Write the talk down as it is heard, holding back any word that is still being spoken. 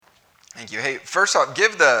Thank you. Hey, first off,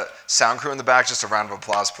 give the sound crew in the back just a round of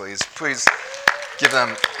applause, please. Please give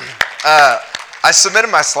them. I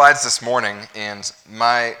submitted my slides this morning, and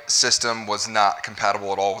my system was not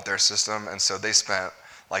compatible at all with their system, and so they spent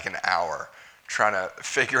like an hour trying to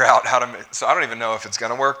figure out how to make. So I don't even know if it's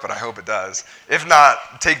going to work, but I hope it does. If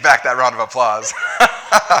not, take back that round of applause.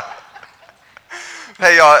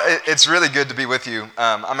 Hey, y'all, it's really good to be with you.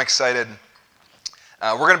 I'm excited.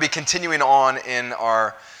 We're going to be continuing on in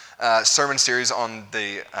our sermon series on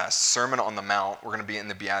the Sermon on the Mount. We're going to be in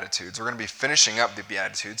the Beatitudes. We're going to be finishing up the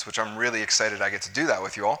Beatitudes, which I'm really excited I get to do that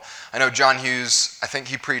with you all. I know John Hughes, I think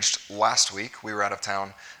he preached last week. We were out of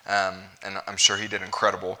town, and I'm sure he did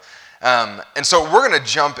incredible. And so we're going to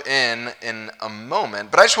jump in a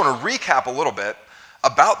moment, but I just want to recap a little bit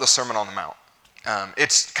about the Sermon on the Mount.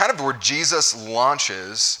 It's kind of where Jesus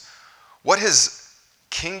launches what his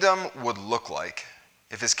kingdom would look like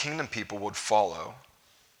if his kingdom people would follow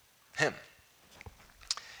him.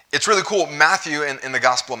 It's really cool. Matthew, in the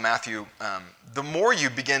Gospel of Matthew, the more you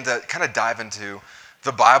begin to kind of dive into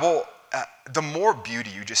the Bible, the more beauty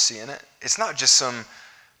you just see in it. It's not just some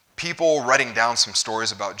people writing down some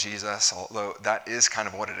stories about Jesus, although that is kind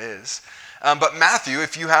of what it is. But Matthew,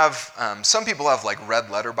 if you have, some people have like red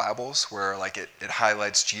letter Bibles where like it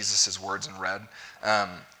highlights Jesus' words in red.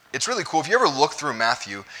 It's really cool. If you ever look through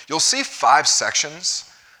Matthew, you'll see 5 sections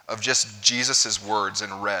of just Jesus' words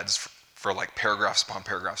in reds for like paragraphs upon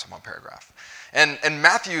paragraphs upon paragraph. And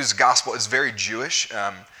Matthew's gospel is very Jewish.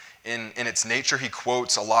 In its nature, he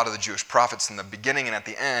quotes a lot of the Jewish prophets in the beginning and at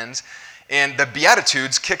the end. And the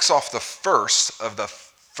Beatitudes kicks off the first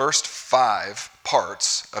 5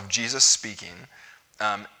 parts of Jesus speaking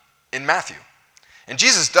in Matthew. And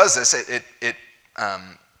Jesus does this. It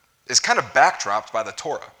is kind of backdropped by the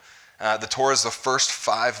Torah. The Torah is the first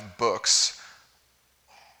 5 books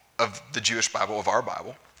of the Jewish Bible, of our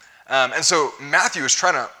Bible. And so Matthew is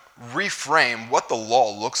trying to reframe what the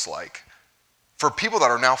law looks like for people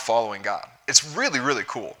that are now following God. It's really, really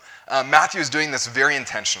cool. Matthew is doing this very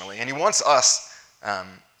intentionally, and he wants us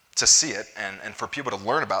to see it and for people to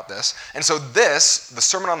learn about this. And so the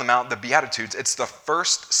Sermon on the Mount, the Beatitudes, it's the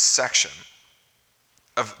first section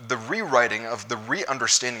of the rewriting, of the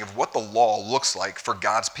re-understanding of what the law looks like for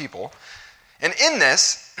God's people. And in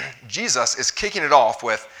this, Jesus is kicking it off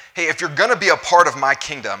with, hey, if you're going to be a part of my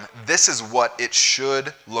kingdom, this is what it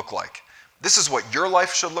should look like. This is what your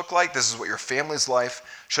life should look like. This is what your family's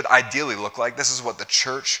life should ideally look like. This is what the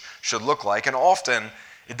church should look like. And often,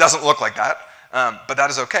 it doesn't look like that, but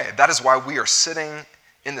that is okay. That is why we are sitting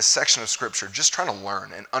in this section of Scripture just trying to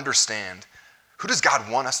learn and understand, who does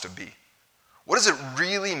God want us to be? What does it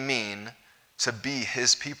really mean to be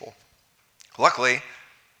his people? Luckily,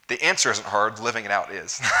 the answer isn't hard. Living it out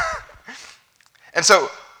is. And so,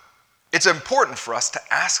 it's important for us to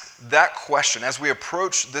ask that question as we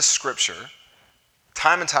approach this scripture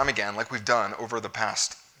time and time again, like we've done over the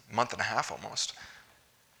past month and a half almost.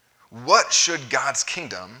 What should God's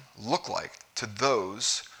kingdom look like to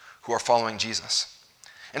those who are following Jesus?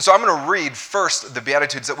 And so I'm going to read first the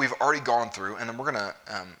Beatitudes that we've already gone through, and then we're going to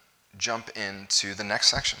jump into the next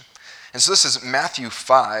section. And so this is Matthew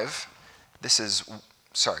 5. This is,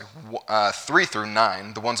 3 through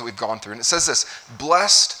 9, the ones that we've gone through. And it says this: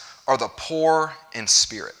 "Blessed are the poor in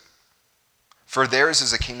spirit, for theirs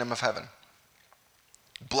is the kingdom of heaven.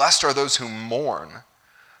 Blessed are those who mourn,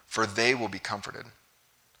 for they will be comforted.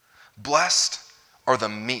 Blessed are the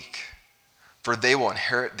meek, for they will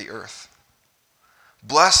inherit the earth.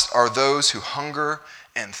 Blessed are those who hunger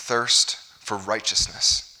and thirst for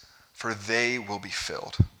righteousness, for they will be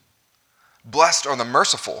filled. Blessed are the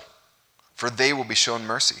merciful, for they will be shown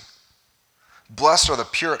mercy. Blessed are the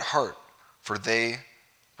pure at heart, for they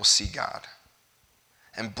will see God.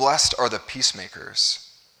 And blessed are the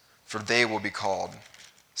peacemakers, for they will be called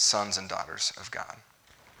sons and daughters of God."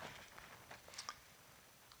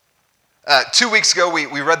 2 weeks ago,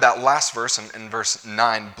 we read that last verse in verse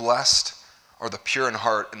 9, "Blessed are the pure in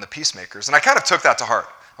heart and the peacemakers." And I kind of took that to heart.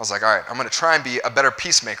 I was like, all right, I'm going to try and be a better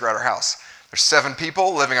peacemaker at our house. There's 7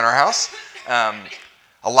 people living in our house,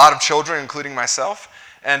 a lot of children, including myself.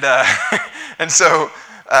 And so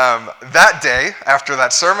that day, after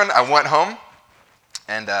that sermon, I went home,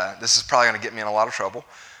 and this is probably going to get me in a lot of trouble.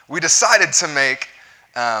 We decided to make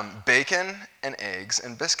bacon and eggs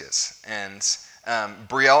and biscuits. And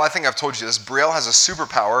Brielle, I think I've told you this, Brielle has a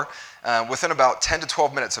superpower. Within about 10 to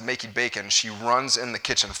 12 minutes of making bacon, she runs in the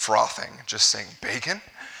kitchen frothing, just saying, "Bacon?"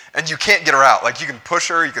 And you can't get her out. Like, you can push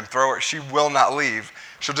her, you can throw her. She will not leave.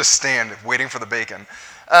 She'll just stand waiting for the bacon.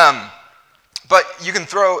 But you can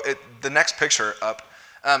throw the next picture up.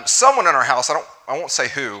 Someone in our house, I won't say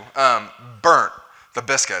who, burnt The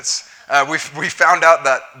biscuits. We found out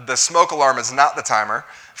that the smoke alarm is not the timer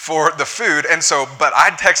for the food, but I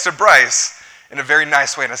texted Bryce in a very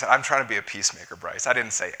nice way, and I said, I'm trying to be a peacemaker, Bryce. I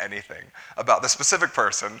didn't say anything about the specific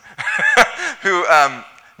person who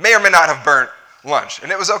may or may not have burnt lunch.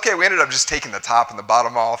 And it was okay. We ended up just taking the top and the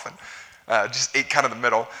bottom off and just ate kind of the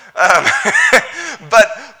middle. But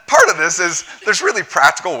part of this is there's really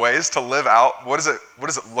practical ways to live out. What does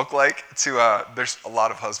it look like to, there's a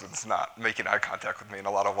lot of husbands not making eye contact with me and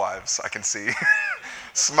a lot of wives I can see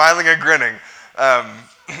smiling and grinning.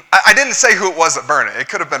 I didn't say who it was that burned it. It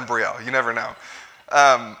could have been Brielle. You never know.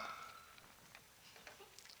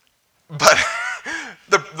 But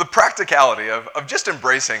the practicality of just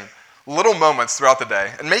embracing little moments throughout the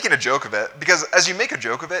day and making a joke of it, because as you make a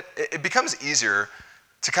joke of it, it becomes easier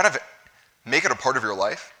to kind of make it a part of your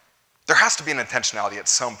life. There has to be an intentionality at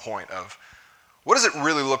some point of what does it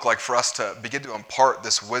really look like for us to begin to impart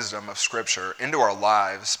this wisdom of Scripture into our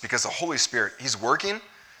lives, because the Holy Spirit, He's working,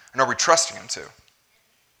 and are we trusting Him to?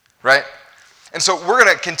 Right? And so we're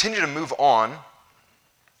going to continue to move on.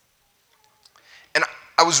 And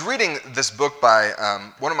I was reading this book by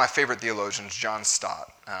one of my favorite theologians, John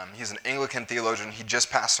Stott. He's an Anglican theologian. He just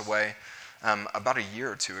passed away about a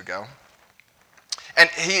year or two ago. And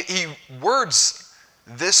he words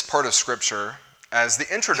this part of Scripture as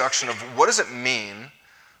the introduction of what does it mean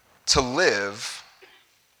to live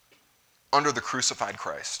under the crucified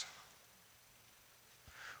Christ?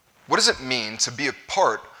 What does it mean to be a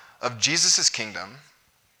part of Jesus' kingdom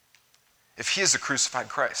if He is the crucified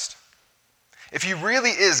Christ? If He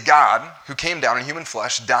really is God who came down in human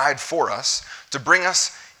flesh, died for us to bring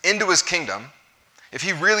us into His kingdom, if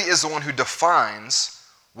He really is the one who defines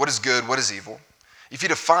what is good, what is evil, if He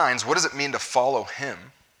defines what does it mean to follow Him,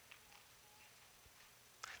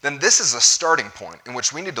 then this is a starting point in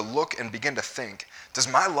which we need to look and begin to think, does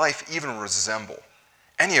my life even resemble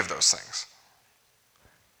any of those things?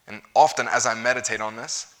 And often as I meditate on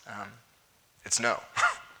this, it's no.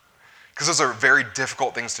 Because those are very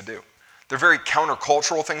difficult things to do. They're very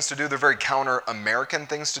countercultural things to do. They're very counter-American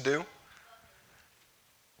things to do.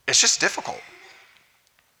 It's just difficult.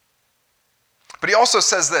 But he also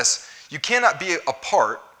says this, you cannot be a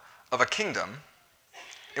part of a kingdom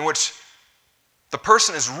in which the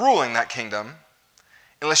person is ruling that kingdom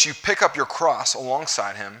unless you pick up your cross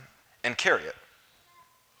alongside him and carry it.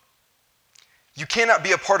 You cannot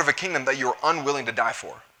be a part of a kingdom that you're unwilling to die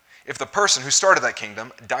for if the person who started that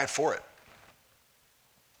kingdom died for it.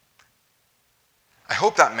 I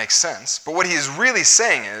hope that makes sense, but what he is really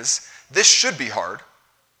saying is this should be hard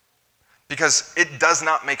because it does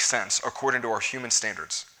not make sense according to our human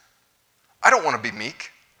standards. I don't want to be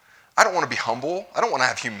meek. I don't want to be humble. I don't want to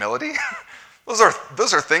have humility. Those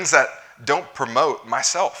are things that don't promote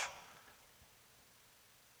myself.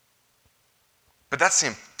 But that's the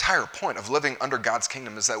entire point of living under God's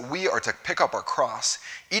kingdom, is that we are to pick up our cross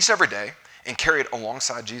each and every day and carry it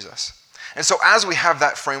alongside Jesus. And so as we have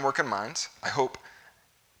that framework in mind, I hope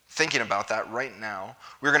thinking about that right now,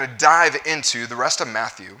 we're going to dive into the rest of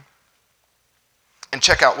Matthew and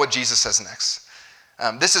check out what Jesus says next.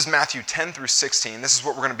 This is Matthew 10 through 16. This is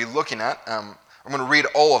what we're going to be looking at. I'm going to read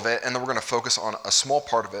all of it, and then we're going to focus on a small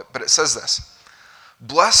part of it. But it says this: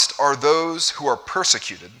 "Blessed are those who are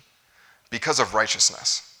persecuted because of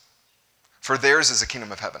righteousness, for theirs is the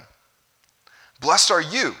kingdom of heaven. Blessed are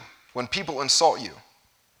you when people insult you,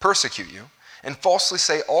 persecute you, and falsely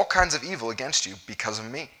say all kinds of evil against you because of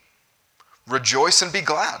me. Rejoice and be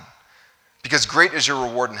glad, because great is your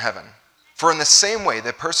reward in heaven. For in the same way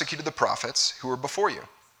they persecuted the prophets who were before you."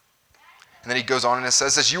 And then he goes on and it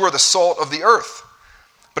says this: "You are the salt of the earth.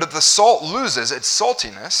 But if the salt loses its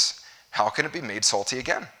saltiness, how can it be made salty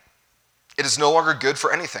again? It is no longer good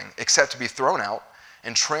for anything except to be thrown out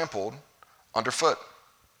and trampled underfoot.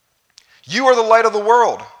 You are the light of the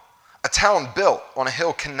world. A town built on a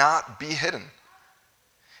hill cannot be hidden.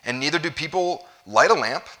 And neither do people light a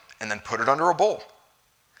lamp and then put it under a bowl.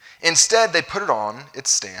 Instead, they put it on its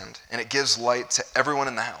stand, and it gives light to everyone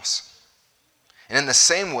in the house. And in the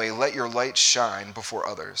same way, let your light shine before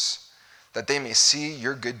others, that they may see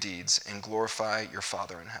your good deeds and glorify your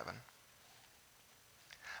Father in heaven."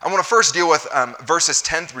 I want to first deal with verses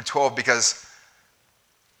 10 through 12 because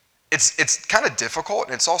it's kind of difficult,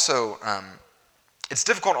 and it's also it's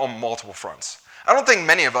difficult on multiple fronts. I don't think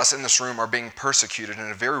many of us in this room are being persecuted in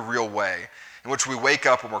a very real way, in which we wake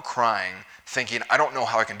up and we're crying, thinking, I don't know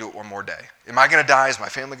how I can do it one more day. Am I going to die? Is my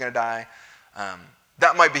family going to die?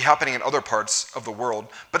 That might be happening in other parts of the world,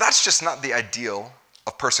 but that's just not the ideal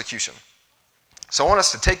of persecution. So I want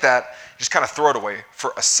us to take that, just kind of throw it away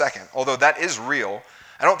for a second. Although that is real,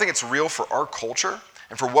 I don't think it's real for our culture,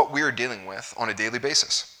 and for what we are dealing with on a daily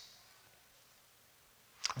basis.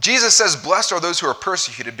 Jesus says, blessed are those who are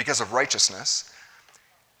persecuted because of righteousness.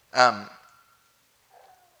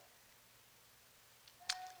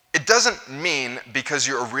 It doesn't mean because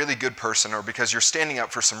you're a really good person or because you're standing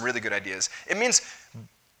up for some really good ideas. It means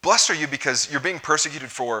blessed are you because you're being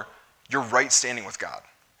persecuted for your right standing with God.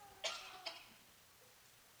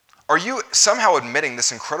 Are you somehow admitting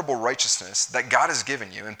this incredible righteousness that God has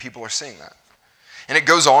given you and people are seeing that? And it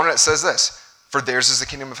goes on and it says this, for theirs is the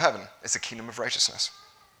kingdom of heaven. It's the kingdom of righteousness.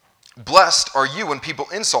 Blessed are you when people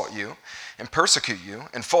insult you and persecute you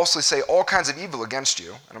and falsely say all kinds of evil against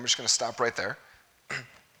you. And I'm just going to stop right there.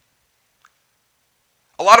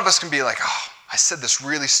 A lot of us can be like, oh, I said this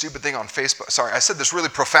really stupid thing on Facebook. Sorry, I said this really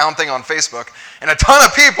profound thing on Facebook, and a ton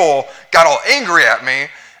of people got all angry at me,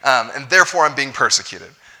 and therefore I'm being persecuted.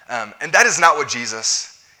 And that is not what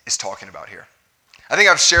Jesus is talking about here. I think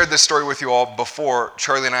I've shared this story with you all before.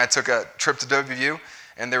 Charlie and I took a trip to WVU,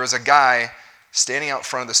 and there was a guy standing out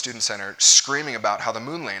front of the student center screaming about how the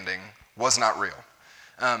moon landing was not real.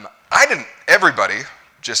 Everybody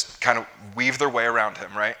just kind of weaved their way around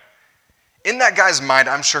him, right? In that guy's mind,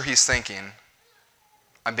 I'm sure he's thinking,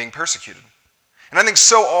 I'm being persecuted. And I think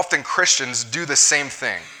so often Christians do the same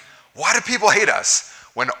thing. Why do people hate us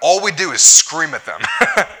when all we do is scream at them?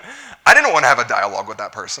 I didn't want to have a dialogue with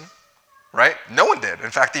that person, right? No one did. In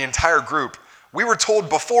fact, the entire group, we were told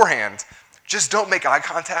beforehand, just don't make eye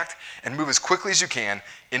contact and move as quickly as you can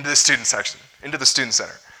into the student section, into the student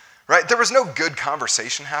center, right? There was no good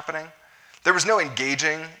conversation happening. There was no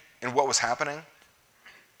engaging in what was happening.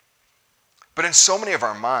 But in so many of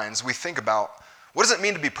our minds, we think about, what does it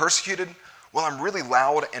mean to be persecuted? Well, I'm really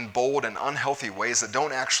loud and bold in unhealthy ways that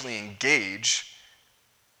don't actually engage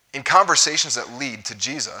in conversations that lead to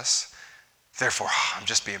Jesus. Therefore, I'm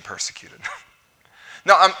just being persecuted.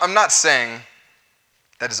 No, I'm not saying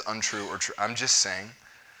that is untrue or true. I'm just saying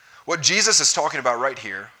what Jesus is talking about right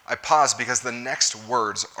here. I pause because the next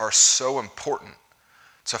words are so important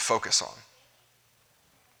to focus on.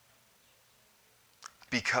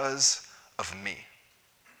 Because of me.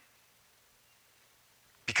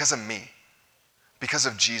 Because of me. Because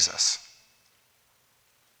of Jesus.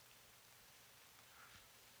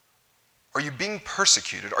 Are you being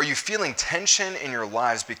persecuted? Are you feeling tension in your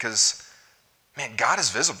lives because, man, God is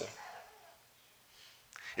visible?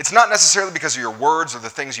 It's not necessarily because of your words or the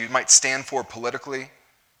things you might stand for politically,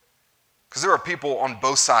 because there are people on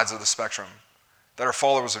both sides of the spectrum that are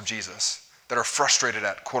followers of Jesus that are frustrated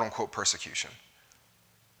at quote-unquote persecution.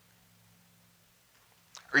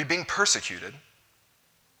 Are you being persecuted?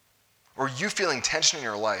 Or are you feeling tension in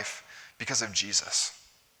your life because of Jesus?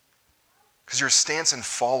 Because your stance in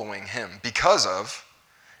following him, because of,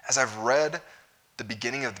 as I've read the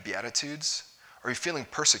beginning of the Beatitudes, are you feeling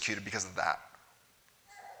persecuted because of that?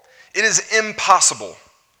 It is impossible,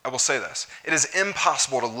 I will say this, it is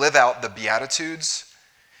impossible to live out the Beatitudes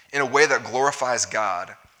in a way that glorifies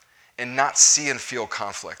God and not see and feel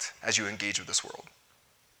conflict as you engage with this world.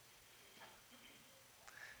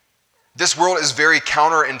 This world is very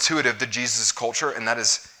counterintuitive to Jesus' culture, and that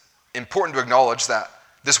is important to acknowledge that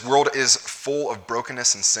this world is full of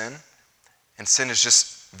brokenness and sin is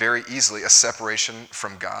just very easily a separation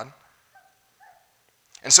from God.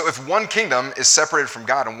 And so if one kingdom is separated from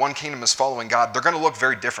God and one kingdom is following God, they're going to look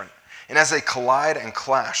very different. And as they collide and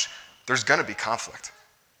clash, there's going to be conflict.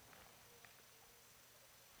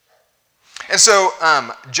 And so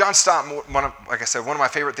John Stott, like I said, one of my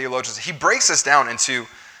favorite theologians, he breaks this down into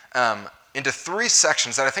three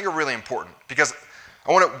sections that I think are really important, because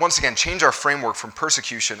I want to once again change our framework from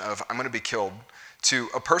persecution of I'm going to be killed to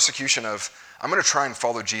a persecution of I'm going to try and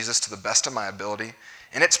follow Jesus to the best of my ability,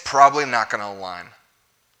 and it's probably not going to align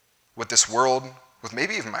with this world, with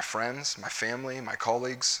maybe even my friends, my family, my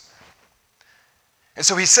colleagues. And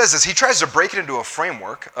so he says this, he tries to break it into a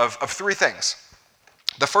framework of three things.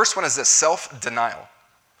 The first one is this self-denial.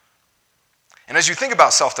 And as you think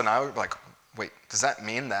about self-denial, you're like, wait, does that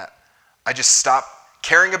mean that I just stop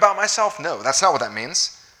caring about myself? No, that's not what that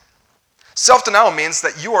means. Self-denial means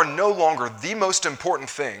that you are no longer the most important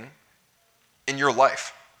thing in your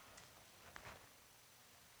life.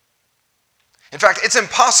 In fact, it's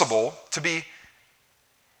impossible to be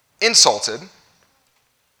insulted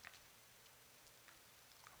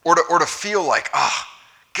or to feel like,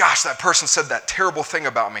 gosh, that person said that terrible thing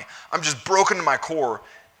about me. I'm just broken to my core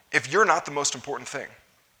if you're not the most important thing.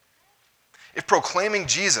 If proclaiming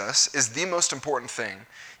Jesus is the most important thing,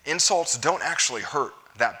 insults don't actually hurt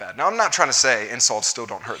that bad. Now, I'm not trying to say insults still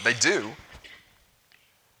don't hurt. They do.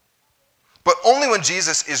 But only when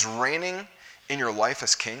Jesus is reigning in your life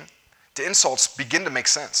as king do insults begin to make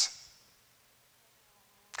sense.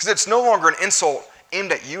 Because it's no longer an insult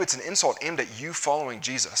aimed at you, it's an insult aimed at you following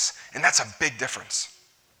Jesus. And that's a big difference.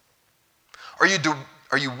 Are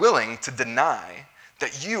you willing to deny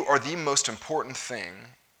that you are the most important thing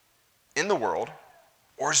in the world,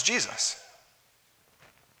 or is Jesus?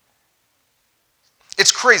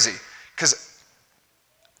 It's crazy, because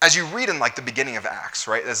as you read in like the beginning of Acts,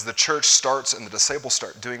 right, as the church starts and the disciples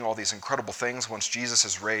start doing all these incredible things, once Jesus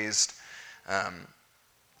is raised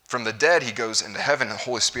from the dead, he goes into heaven, and the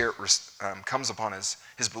Holy Spirit comes upon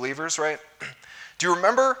his believers, right? Do you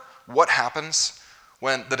remember what happens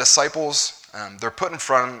when the disciples, they're put in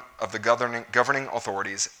front of the governing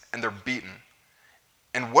authorities, and they're beaten?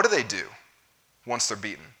 And what do once they're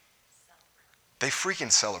beaten? They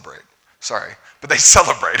freaking celebrate. Sorry, but they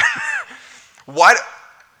celebrate. Why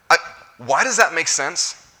does that make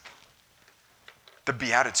sense? The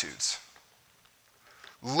Beatitudes.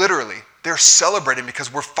 Literally, they're celebrating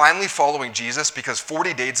because we're finally following Jesus, because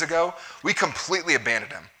 40 days ago, we completely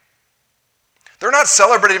abandoned him. They're not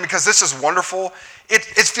celebrating because this is wonderful. It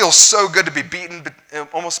feels so good to be beaten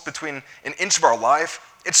almost between an inch of our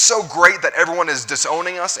life. It's so great that everyone is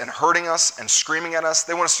disowning us and hurting us and screaming at us.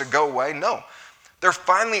 They want us to go away. No. They're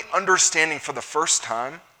finally understanding for the first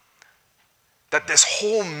time that this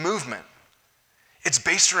whole movement, it's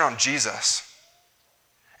based around Jesus.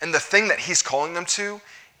 And the thing that he's calling them to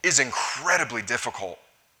is incredibly difficult.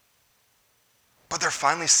 But they're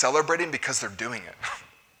finally celebrating because they're doing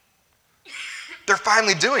it. They're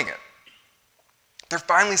finally doing it. They're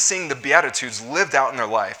finally seeing the Beatitudes lived out in their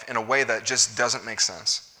life in a way that just doesn't make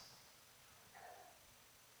sense.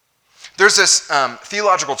 There's this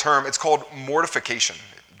theological term, it's called mortification.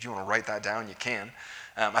 If you want to write that down, you can.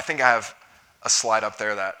 I think I have a slide up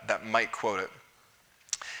there that might quote it.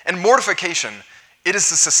 And mortification, it is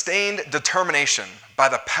the sustained determination by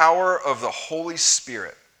the power of the Holy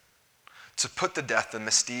Spirit to put to death the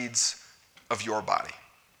misdeeds of your body,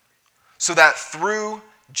 so that through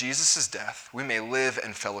Jesus' death, we may live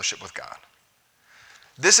in fellowship with God.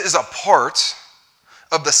 This is a part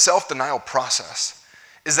of the self-denial process,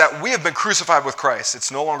 is that we have been crucified with Christ.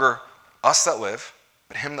 It's no longer us that live,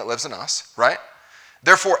 but him that lives in us, right?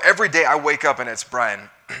 Therefore, every day I wake up and it's, Brian,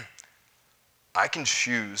 I can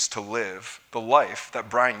choose to live the life that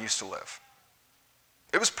Brian used to live.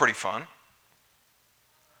 It was pretty fun.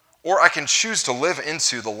 Or I can choose to live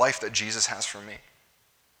into the life that Jesus has for me.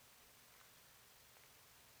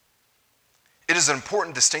 It is an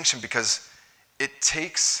important distinction because it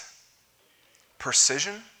takes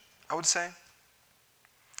precision, I would say.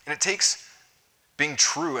 And it takes being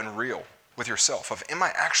true and real with yourself of, am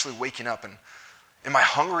I actually waking up and am I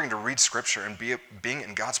hungering to read Scripture and being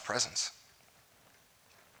in God's presence?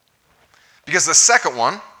 Because the second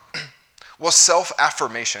one was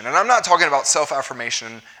self-affirmation. And I'm not talking about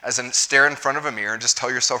self-affirmation as in stare in front of a mirror and just tell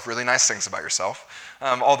yourself really nice things about yourself.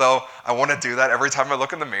 Although I want to do that every time I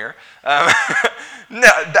look in the mirror. No,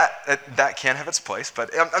 that can have its place. But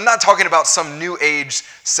I'm not talking about some new age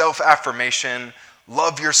self-affirmation,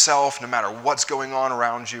 love yourself no matter what's going on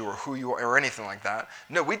around you or who you are or anything like that.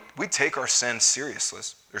 No, we take our sin serious.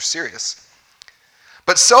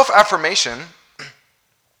 But self-affirmation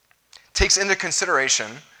takes into consideration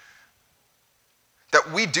that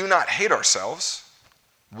we do not hate ourselves.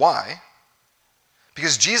 Why?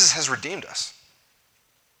 Because Jesus has redeemed us.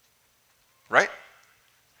 Right?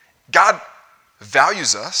 God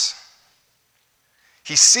values us.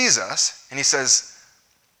 He sees us and he says,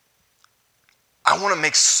 I want to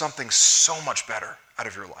make something so much better out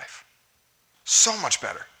of your life. So much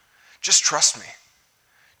better. Just trust me.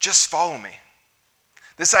 Just follow me.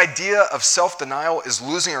 This idea of self-denial is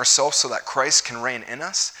losing ourselves so that Christ can reign in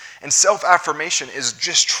us. And self-affirmation is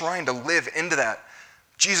just trying to live into that.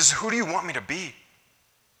 Jesus, who do you want me to be?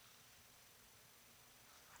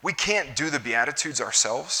 We can't do the Beatitudes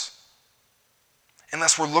ourselves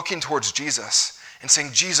unless we're looking towards Jesus and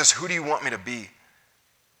saying, Jesus, who do you want me to be?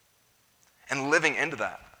 And living into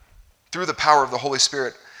that through the power of the Holy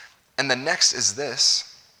Spirit. And the next is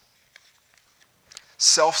this: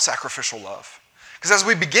 self-sacrificial love. Because as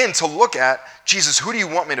we begin to look at, Jesus, who do you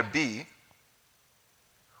want me to be?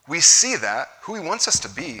 We see that who he wants us to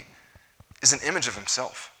be is an image of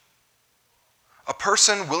himself. A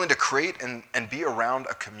person willing to create and be around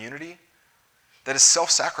a community that is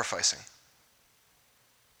self-sacrificing.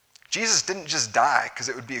 Jesus didn't just die because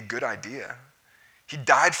it would be a good idea. He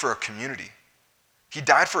died for a community. He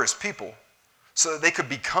died for his people so that they could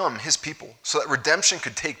become his people, so that redemption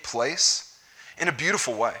could take place in a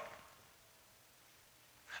beautiful way.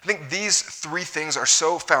 I think these three things are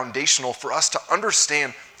so foundational for us to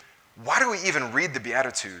understand, why do we even read the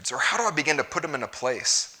Beatitudes, or how do I begin to put them into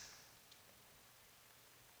place?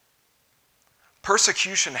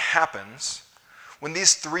 Persecution happens when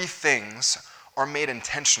these three things are made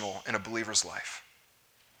intentional in a believer's life.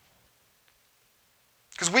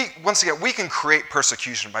 Because once again, we can create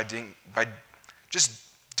persecution by just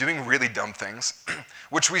doing really dumb things,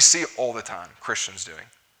 which we see all the time, Christians doing.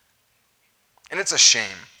 And it's a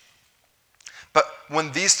shame. But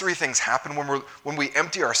when these three things happen, when we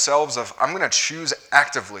empty ourselves of, I'm going to choose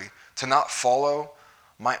actively to not follow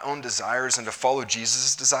my own desires and to follow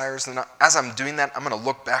Jesus' desires, and as I'm doing that, I'm going to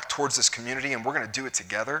look back towards this community and we're going to do it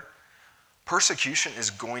together, persecution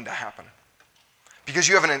is going to happen. Because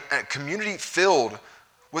you have a community filled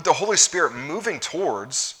with the Holy Spirit moving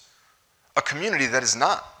towards a community that is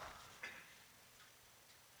not.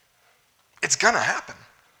 It's going to happen.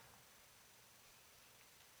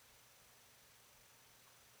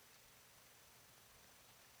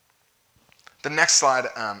 The next slide,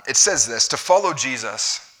 it says this: to follow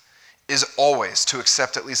Jesus is always to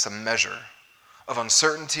accept at least a measure of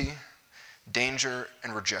uncertainty, danger,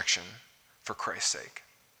 and rejection for Christ's sake.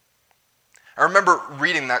 I remember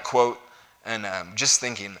reading that quote and just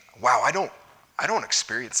thinking, wow, I don't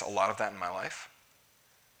experience a lot of that in my life.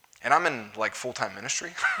 And I'm in like full-time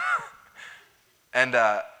ministry. And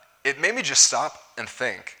it made me just stop and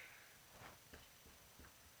think,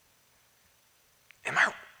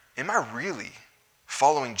 am I really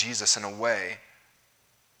following Jesus in a way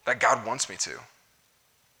that God wants me to?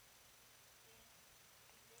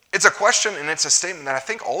 It's a question and it's a statement that I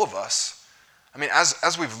think all of us,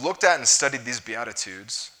 as we've looked at and studied these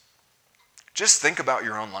Beatitudes, just think about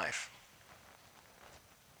your own life.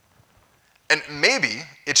 And maybe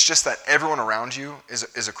it's just that everyone around you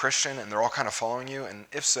is a Christian and they're all kind of following you, and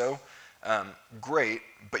if so, great,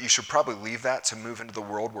 but you should probably leave that to move into the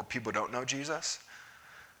world where people don't know Jesus.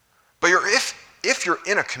 But if you're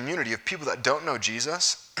in a community of people that don't know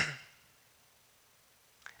Jesus,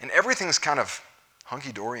 and everything's kind of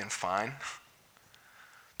hunky-dory and fine,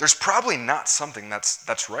 there's probably not something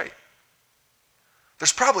that's right.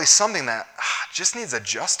 There's probably something that just needs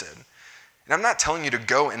adjusted. And I'm not telling you to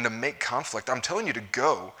go and to make conflict. I'm telling you to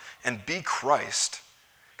go and be Christ.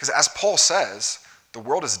 Because as Paul says, the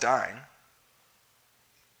world is dying.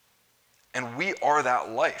 And we are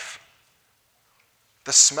that life.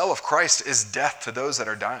 The smell of Christ is death to those that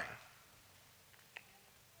are dying.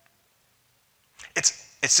 It's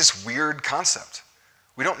this weird concept.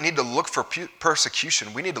 We don't need to look for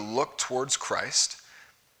persecution. We need to look towards Christ.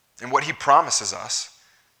 And what he promises us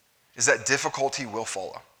is that difficulty will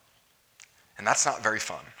follow. And that's not very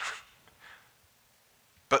fun.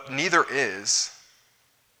 But neither is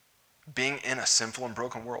being in a sinful and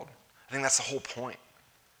broken world. I think that's the whole point.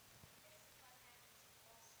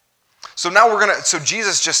 So now so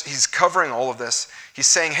Jesus he's covering all of this. He's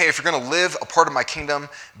saying, hey, if you're going to live a part of my kingdom,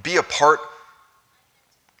 be a part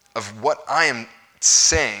of what I am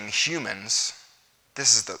saying, humans,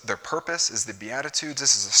 this is their purpose, is the Beatitudes.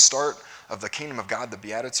 This is the start of the kingdom of God, the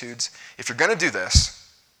Beatitudes. If you're going to do this,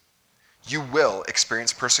 you will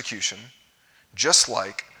experience persecution, just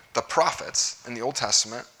like the prophets in the Old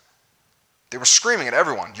Testament. They were screaming at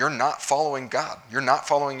everyone, you're not following God. You're not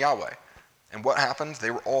following Yahweh. And what happened?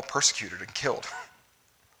 They were all persecuted and killed.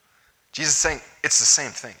 Jesus is saying it's the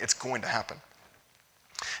same thing. It's going to happen.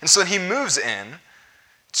 And so then he moves in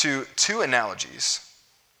to two analogies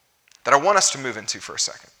that I want us to move into for a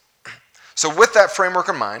second. So with that framework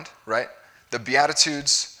in mind, right, the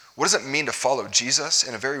Beatitudes, what does it mean to follow Jesus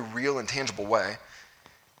in a very real and tangible way?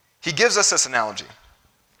 He gives us this analogy.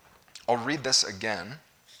 I'll read this again,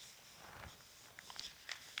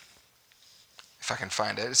 if I can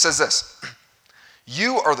find it. It says this: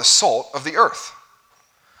 you are the salt of the earth.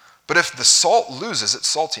 But if the salt loses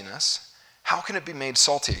its saltiness, how can it be made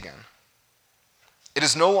salty again? It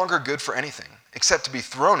is no longer good for anything except to be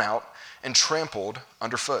thrown out and trampled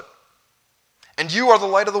underfoot. And you are the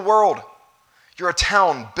light of the world. You're a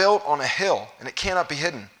town built on a hill, and it cannot be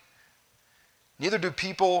hidden. Neither do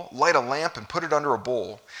people light a lamp and put it under a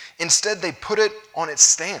bowl. Instead, they put it on its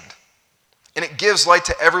stand, and it gives light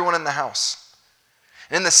to everyone in the house.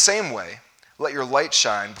 And in the same way, let your light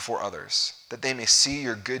shine before others, that they may see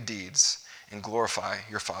your good deeds and glorify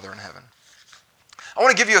your Father in heaven. I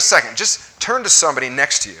want to give you a second. Just turn to somebody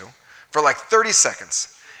next to you for like 30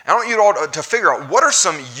 seconds. I want you all to figure out what are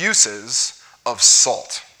some uses of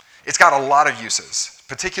salt. It's got a lot of uses,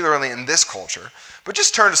 particularly in this culture. But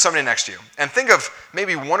just turn to somebody next to you and think of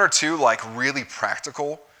maybe one or two like really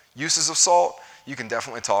practical uses of salt. You can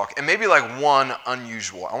definitely talk. And maybe like one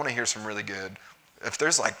unusual. I want to hear some really good. If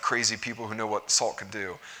there's like crazy people who know what salt can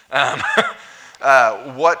do.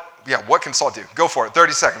 What can salt do? Go for it.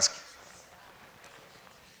 30 seconds.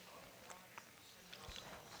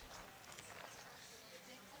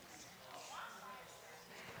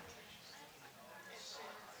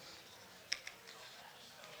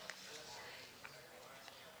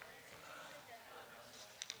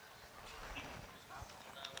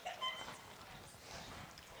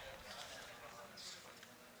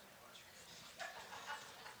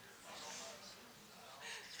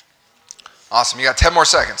 Awesome. You got 10 more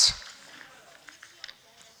seconds.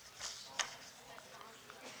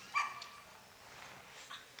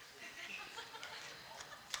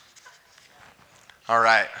 All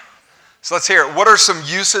right. So let's hear it. What are some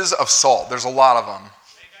uses of salt? There's a lot of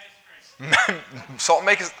them. Salt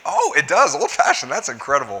makes, oh, it does. Old-fashioned. That's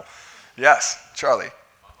incredible. Yes, Charlie.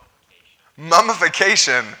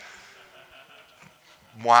 Mummification.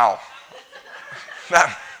 Wow.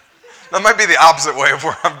 That might be the opposite way of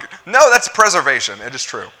where I'm going. No, that's preservation. It is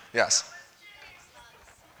true. Yes.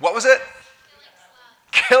 What was it?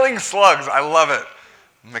 Killing slugs. I love it.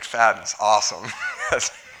 McFadden's awesome.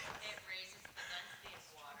 Yes.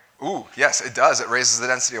 Ooh, yes, it does. It raises the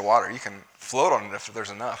density of water. You can float on it if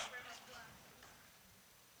there's enough.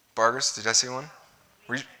 Bargers, did I see one?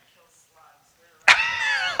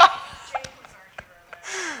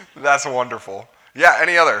 That's wonderful. Yeah,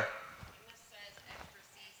 any other?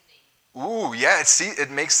 Ooh, yeah,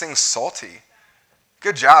 it makes things salty.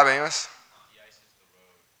 Good job, Amos.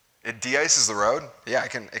 It de-ices the road? Yeah, it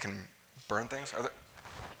can burn things. Are there?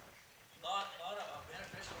 Not a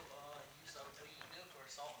beneficial use, I would tell you to do for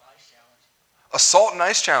a salt and ice challenge. A salt and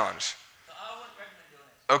ice challenge. So I wouldn't recommend doing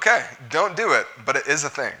it. Okay, don't do it, but it is a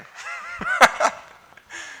thing.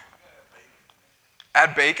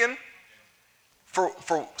 Add bacon? For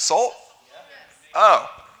salt? Oh.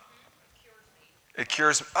 It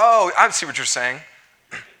cures. Oh, I see what you're saying.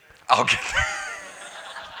 I'll get that.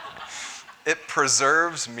 It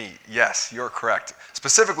preserves meat. Yes, you're correct.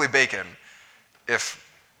 Specifically bacon. If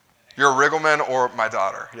you're a Riggleman or my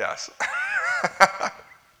daughter, yes.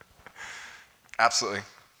 Absolutely.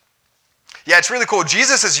 Yeah, it's really cool.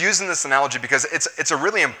 Jesus is using this analogy because it's a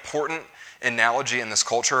really important analogy in this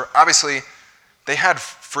culture. Obviously, they had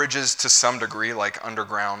fridges to some degree, like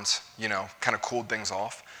underground, kind of cooled things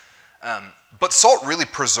off. But salt really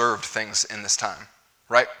preserved things in this time,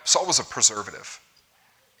 right? Salt was a preservative.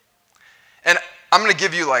 And I'm going to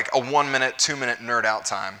give you like a 1 minute, 2 minute nerd out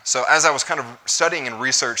time. So as I was kind of studying and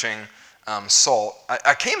researching salt,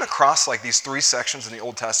 I came across like these 3 sections in the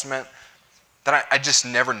Old Testament that I just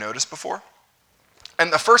never noticed before.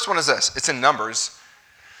 And the first one is this. It's in Numbers.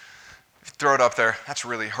 Throw it up there. That's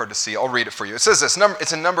really hard to see. I'll read it for you. It says this.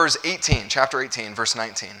 It's in Numbers 18, chapter 18, verse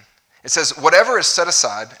 19. It says, whatever is set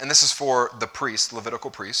aside, and this is for the priest, Levitical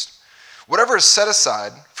priest, whatever is set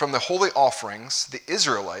aside from the holy offerings the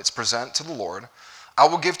Israelites present to the Lord, I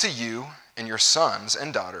will give to you and your sons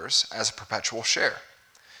and daughters as a perpetual share.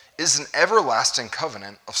 It is an everlasting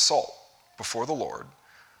covenant of salt before the Lord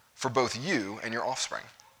for both you and your offspring.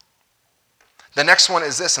 The next one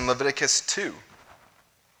is this in Leviticus 2.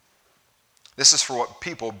 This is for what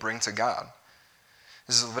people bring to God.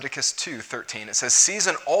 This is Leviticus 2:13. It says,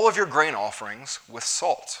 season all of your grain offerings with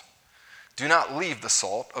salt. Do not leave the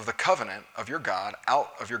salt of the covenant of your God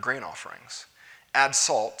out of your grain offerings. Add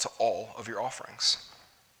salt to all of your offerings.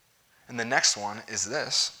 And the next one is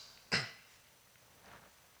this. It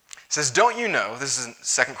says, don't you know, this is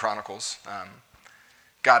in 2 Chronicles,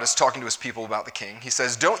 God is talking to his people about the king. He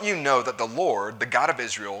says, don't you know that the Lord, the God of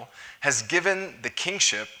Israel, has given the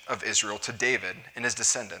kingship of Israel to David and his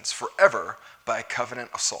descendants forever by a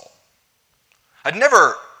covenant of salt? I'd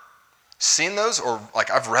never seen those, or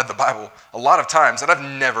like I've read the Bible a lot of times, and I've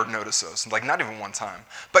never noticed those, like not even one time.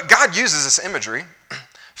 But God uses this imagery,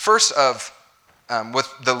 first of with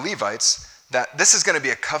the Levites, that this is going to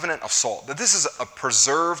be a covenant of salt, that this is a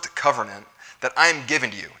preserved covenant that I'm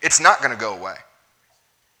giving to you. It's not going to go away.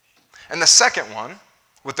 And the second one,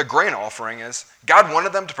 with the grain offering, is God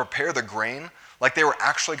wanted them to prepare the grain like they were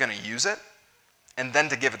actually going to use it, and then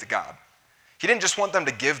to give it to God. He didn't just want them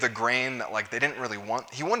to give the grain that like they didn't really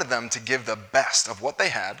want. He wanted them to give the best of what they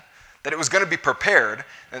had, that it was going to be prepared,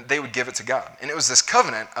 and they would give it to God. And it was this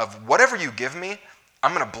covenant of whatever you give me,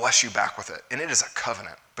 I'm going to bless you back with it. And it is a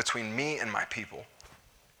covenant between me and my people.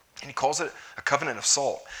 And he calls it a covenant of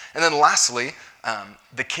salt. And then lastly,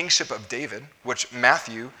 the kingship of David, which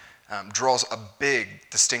Matthew draws a big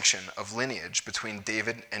distinction of lineage between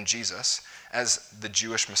David and Jesus as the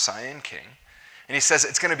Jewish Messiah and king. And he says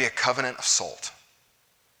it's going to be a covenant of salt.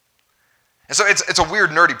 And so it's a weird,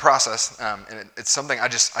 nerdy process, and it's something I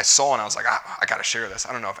saw and I was like, I got to share this.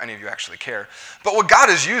 I don't know if any of you actually care. But what God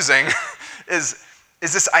is using is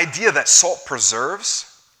this idea that salt preserves,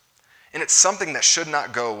 and it's something that should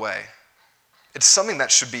not go away. It's something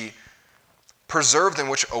that should be preserved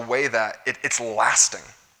in a way that it's lasting.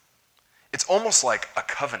 It's almost like a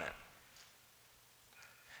covenant.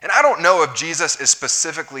 And I don't know if Jesus is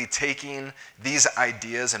specifically taking these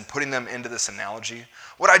ideas and putting them into this analogy.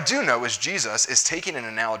 What I do know is Jesus is taking an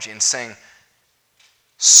analogy and saying,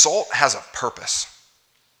 salt has a purpose,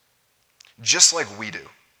 just like we do.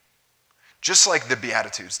 just like the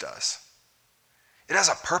Beatitudes does. It has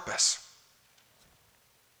a purpose.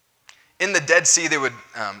 In the Dead Sea,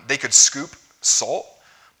 they could scoop salt,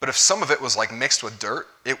 but if some of it was like mixed with dirt,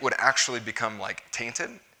 it would actually become like tainted,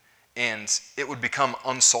 and it would become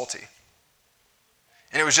unsalty.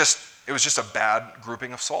 And it was just a bad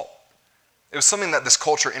grouping of salt. It was something that this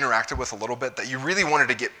culture interacted with a little bit, that you really wanted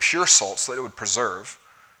to get pure salt so that it would preserve.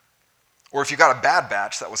 Or if you got a bad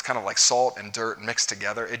batch that was kind of like salt and dirt mixed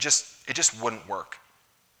together, it just wouldn't work.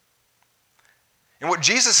 And what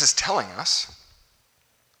Jesus is telling us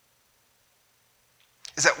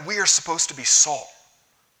is that we are supposed to be salt,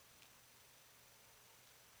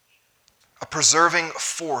 a preserving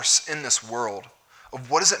force in this world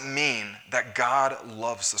of what does it mean that God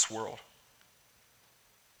loves this world?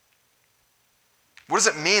 What does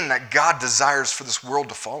it mean that God desires for this world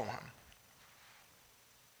to follow him?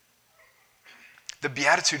 The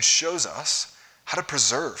Beatitudes shows us how to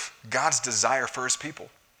preserve God's desire for his people.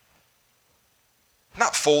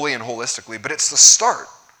 Not fully and holistically, but it's the start.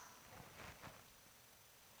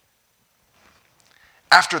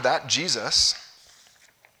 After that, Jesus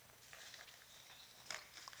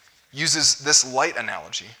uses this light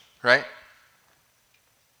analogy, right?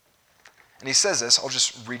 And he says this, I'll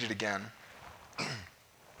just read it again.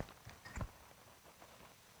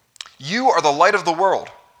 You are the light of the world.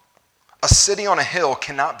 A city on a hill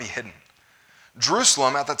cannot be hidden.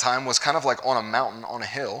 Jerusalem at the time was kind of like on a mountain, on a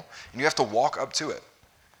hill, and you have to walk up to it.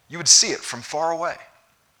 You would see it from far away.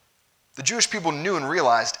 The Jewish people knew and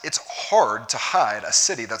realized it's hard to hide a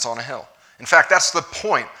city that's on a hill. In fact, that's the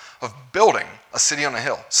point of building a city on a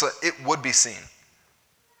hill, so that it would be seen.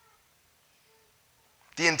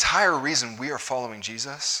 The entire reason we are following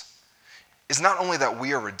Jesus is not only that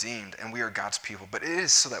we are redeemed and we are God's people, but it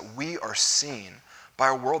is so that we are seen by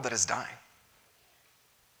a world that is dying.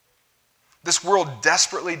 This world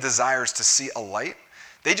desperately desires to see a light.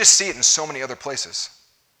 They just see it in so many other places.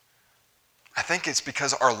 I think it's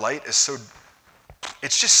because our light is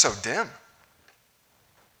it's just so dim.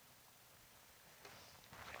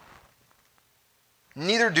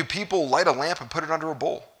 Neither do people light a lamp and put it under a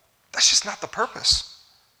bowl. That's just not the purpose.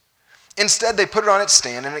 Instead, they put it on its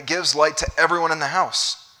stand and it gives light to everyone in the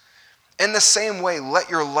house. In the same way, let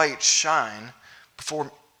your light shine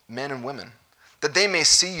before men and women, that they may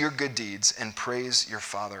see your good deeds and praise your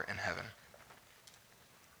Father in heaven.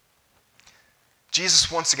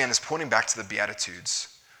 Jesus, once again, is pointing back to the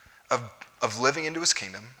Beatitudes of living into his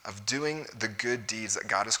kingdom, of doing the good deeds that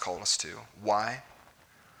God has called us to. Why?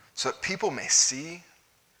 So that people may see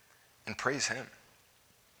and praise him.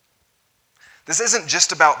 This isn't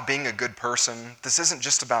just about being a good person. This isn't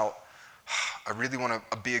just about, I really want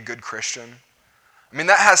to be a good Christian. I mean,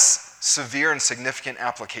 that has severe and significant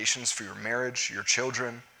applications for your marriage, your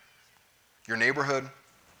children, your neighborhood.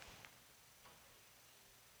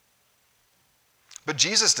 But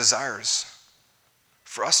Jesus desires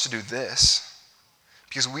for us to do this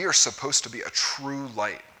because we are supposed to be a true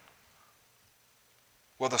light.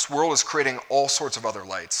 Well, this world is creating all sorts of other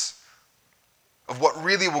lights of what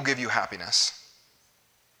really will give you happiness.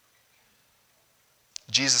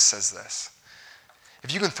 Jesus says this.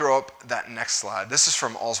 If you can throw up that next slide. This is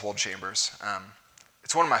from Oswald Chambers.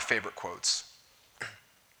 It's one of my favorite quotes.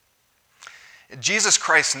 Jesus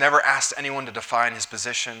Christ never asked anyone to define his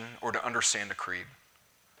position or to understand a creed.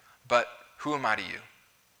 But who am I to you?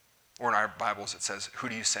 Or in our Bibles it says, who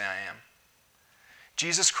do you say I am?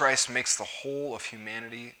 Jesus Christ makes the whole of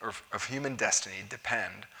humanity, or of human destiny,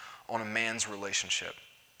 depend on a man's relationship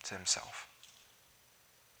to himself.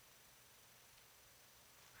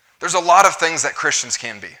 There's a lot of things that Christians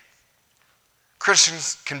can be.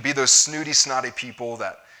 Christians can be those snooty, snotty people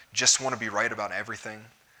that just want to be right about everything.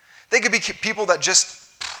 They could be people that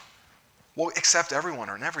just will accept everyone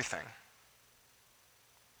and everything.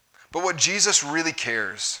 But what Jesus really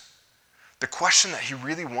cares, the question that he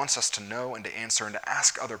really wants us to know and to answer and to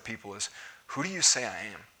ask other people is, who do you say I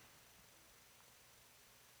am?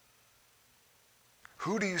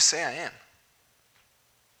 Who do you say I am?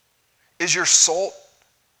 Is your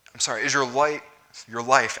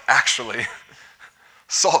life actually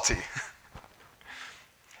salty?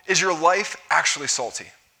 Is your life actually salty?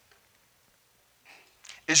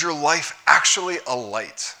 Is your life actually a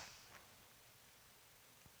light?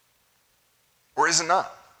 Or is it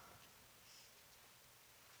not?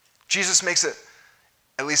 Jesus makes it,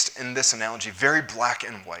 at least in this analogy, very black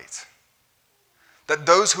and white. That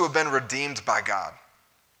those who have been redeemed by God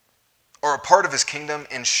are a part of his kingdom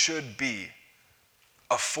and should be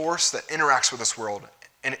a force that interacts with this world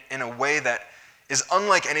in a way that is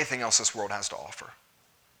unlike anything else this world has to offer.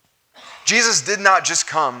 Jesus did not just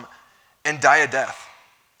come and die a death.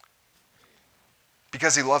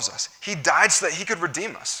 because he loves us. He died so that he could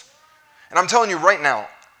redeem us. And I'm telling you right now,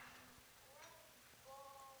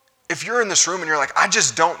 if you're in this room and you're like, I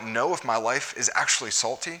just don't know if my life is actually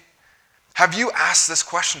salty, have you asked this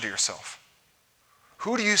question to yourself?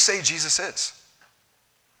 Who do you say Jesus is?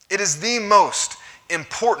 It is the most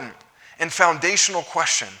important and foundational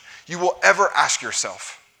question you will ever ask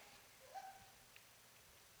yourself.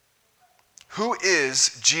 Who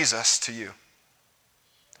is Jesus to you?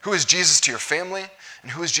 Who is Jesus to your family?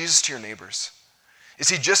 And who is Jesus to your neighbors? Is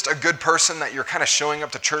he just a good person that you're kind of showing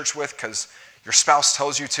up to church with because your spouse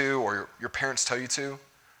tells you to or your parents tell you to?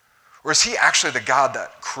 Or is he actually the God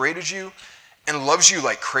that created you and loves you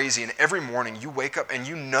like crazy, and every morning you wake up and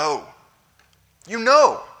you know,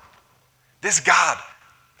 this God,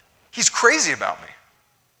 he's crazy about me.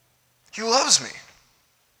 He loves me.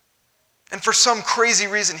 And for some crazy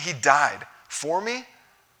reason, he died for me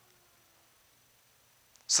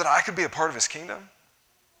so that I could be a part of his kingdom?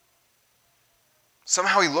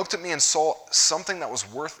 Somehow he looked at me and saw something that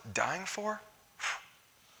was worth dying for?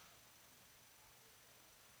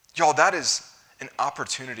 Y'all, that is an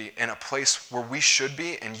opportunity and a place where we should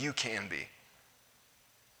be and you can be.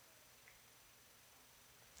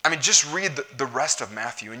 I mean, just read the rest of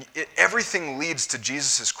Matthew, and everything leads to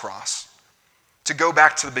Jesus' cross. To go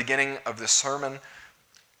back to the beginning of this sermon,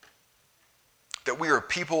 that we are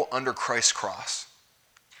people under Christ's cross.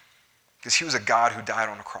 Because he was a God who died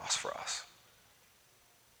on a cross for us.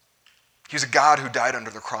 He was a God who died under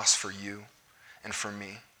the cross for you and for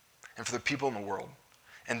me and for the people in the world.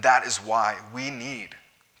 And that is why we need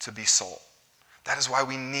to be salt. That is why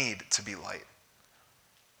we need to be light.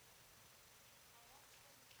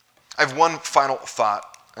 I have one final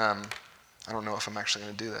thought. I don't know if I'm actually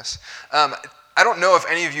going to do this. I don't know if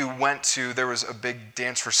any of you went to, there was a big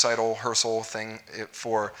dance recital, rehearsal thing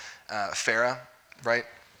for Farah, right?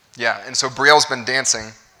 Yeah, and so Brielle's been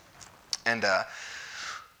dancing, and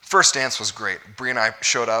first dance was great. Brie and I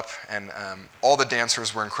showed up, and all the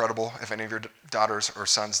dancers were incredible. If any of your daughters or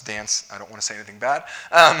sons dance, I don't want to say anything bad.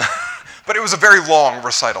 But it was a very long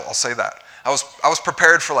recital, I'll say that. I was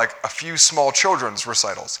prepared for like a few small children's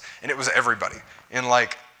recitals, and it was everybody in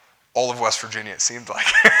like all of West Virginia, it seemed like.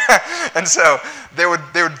 And so they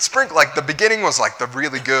would sprinkle, like the beginning was like the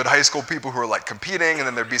really good high school people who were like competing, and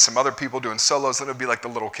then there'd be some other people doing solos, and it would be like the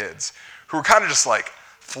little kids who were kind of just like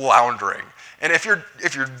floundering. And if your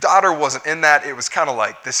daughter wasn't in that, it was kind of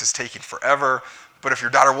like, this is taking forever. But if your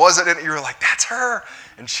daughter wasn't in it, you were like, that's her.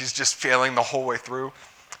 And she's just failing the whole way through.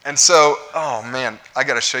 And so, oh man, I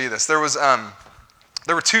got to show you this. There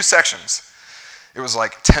were two sections. It was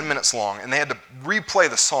like 10 minutes long, and they had to replay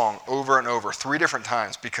the song over and over 3 different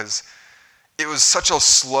times because it was such a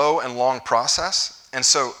slow and long process. And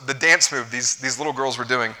so the dance move these little girls were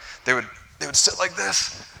doing, they would sit like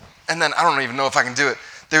this, and then I don't even know if I can do it.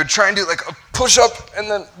 They would try and do like a push-up,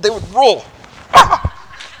 and then they would roll. All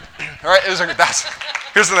right, here's the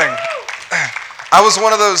thing. I was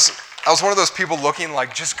one of those people looking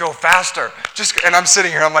like, just go faster. And I'm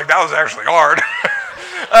sitting here, I'm like, that was actually hard.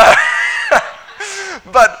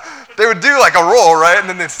 But they would do like a roll, right? And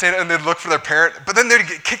then they'd stand and they'd look for their parent, but then they'd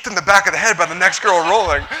get kicked in the back of the head by the next girl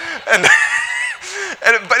rolling.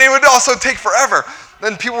 But it would also take forever.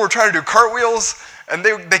 Then people were trying to do cartwheels, and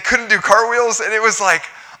they couldn't do cartwheels, and it was like,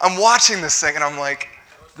 I'm watching this thing, and I'm like,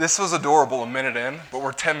 this was adorable a minute in, but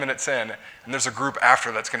we're 10 minutes in, and there's a group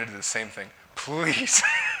after that's going to do the same thing. Please,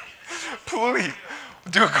 please,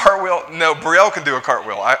 do a cartwheel. No, Brielle can do a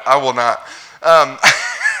cartwheel. I will not.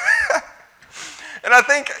 And I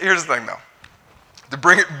think, here's the thing though, to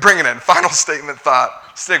bring it in, final statement,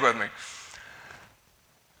 thought, stick with me.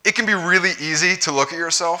 It can be really easy to look at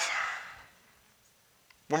yourself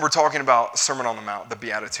when we're talking about Sermon on the Mount, the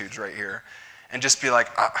Beatitudes right here, and just be like,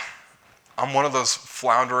 I'm one of those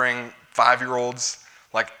floundering 5-year-olds,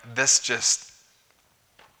 like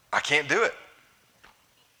I can't do it.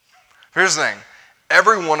 Here's the thing,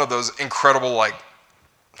 every one of those incredible like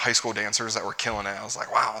high school dancers that were killing it, I was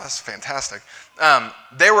like, wow, that's fantastic.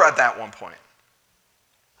 They were at that one point,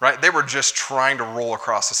 right? They were just trying to roll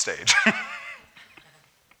across the stage.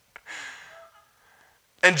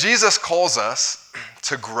 And Jesus calls us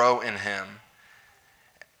to grow in him.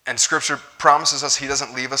 And Scripture promises us he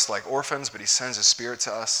doesn't leave us like orphans, but he sends his Spirit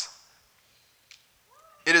to us.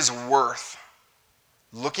 It is worth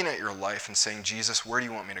looking at your life and saying, Jesus, where do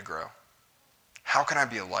you want me to grow? How can I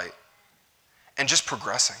be a light? And just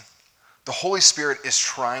progressing. The Holy Spirit is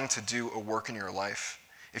trying to do a work in your life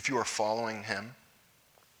if you are following him.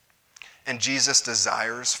 And Jesus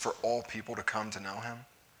desires for all people to come to know him.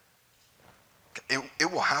 It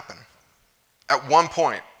will happen. At one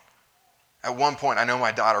point, I know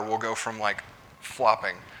my daughter will go from like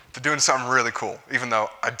flopping to doing something really cool, even though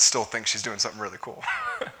I still think she's doing something really cool.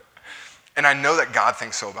 And I know that God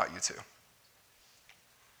thinks so about you too.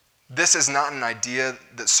 This is not an idea,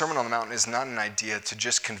 the Sermon on the Mount is not an idea to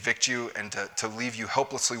just convict you and to leave you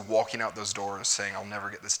helplessly walking out those doors saying, I'll never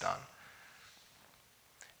get this done.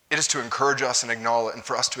 It is to encourage us and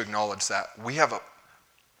for us to acknowledge that we have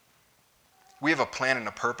a plan and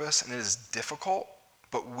a purpose, and it is difficult,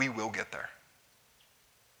 but we will get there.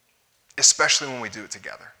 Especially when we do it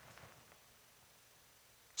together.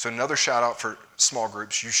 So another shout out for small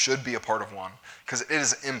groups. You should be a part of one, because it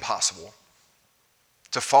is impossible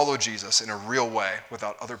to follow Jesus in a real way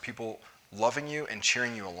without other people loving you and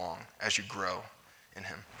cheering you along as you grow in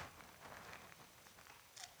him.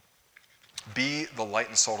 Be the light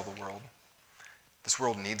and salt of the world. This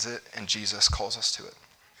world needs it, and Jesus calls us to it.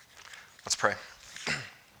 Let's pray.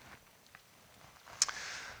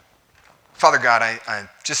 Father God, I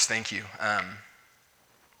just thank you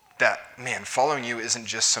that, man, following you isn't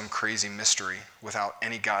just some crazy mystery without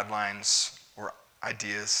any guidelines or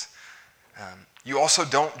ideas. You also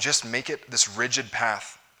don't just make it this rigid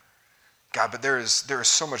path, God, but there is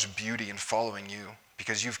so much beauty in following you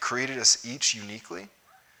because you've created us each uniquely.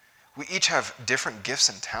 We each have different gifts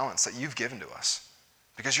and talents that you've given to us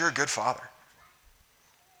because you're a good Father.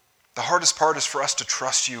 The hardest part is for us to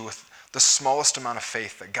trust you with the smallest amount of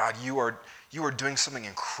faith that, God, you are doing something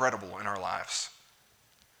incredible in our lives.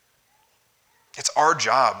 It's our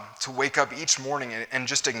job to wake up each morning and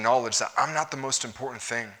just acknowledge that I'm not the most important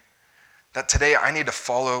thing, that today I need to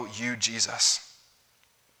follow you, Jesus.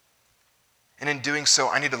 And in doing so,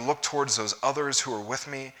 I need to look towards those others who are with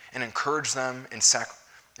me and encourage them in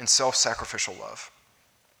self-sacrificial love.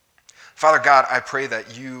 Father God, I pray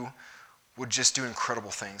that you would just do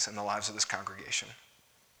incredible things in the lives of this congregation.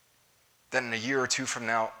 That in a year or two from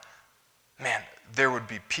now, man, there would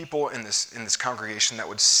be people in this congregation that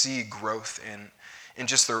would see growth in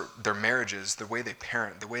just their marriages, the way they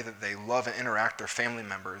parent, the way that they love and interact their family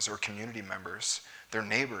members or community members, their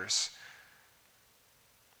neighbors.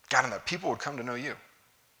 God, and that people would come to know you.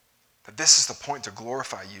 That this is the point to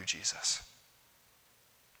glorify you, Jesus.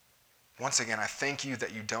 Once again, I thank you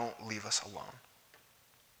that you don't leave us alone.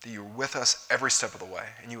 That you're with us every step of the way,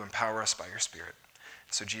 and you empower us by your Spirit.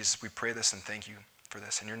 So Jesus, we pray this and thank you for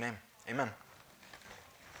this in your name. Amen.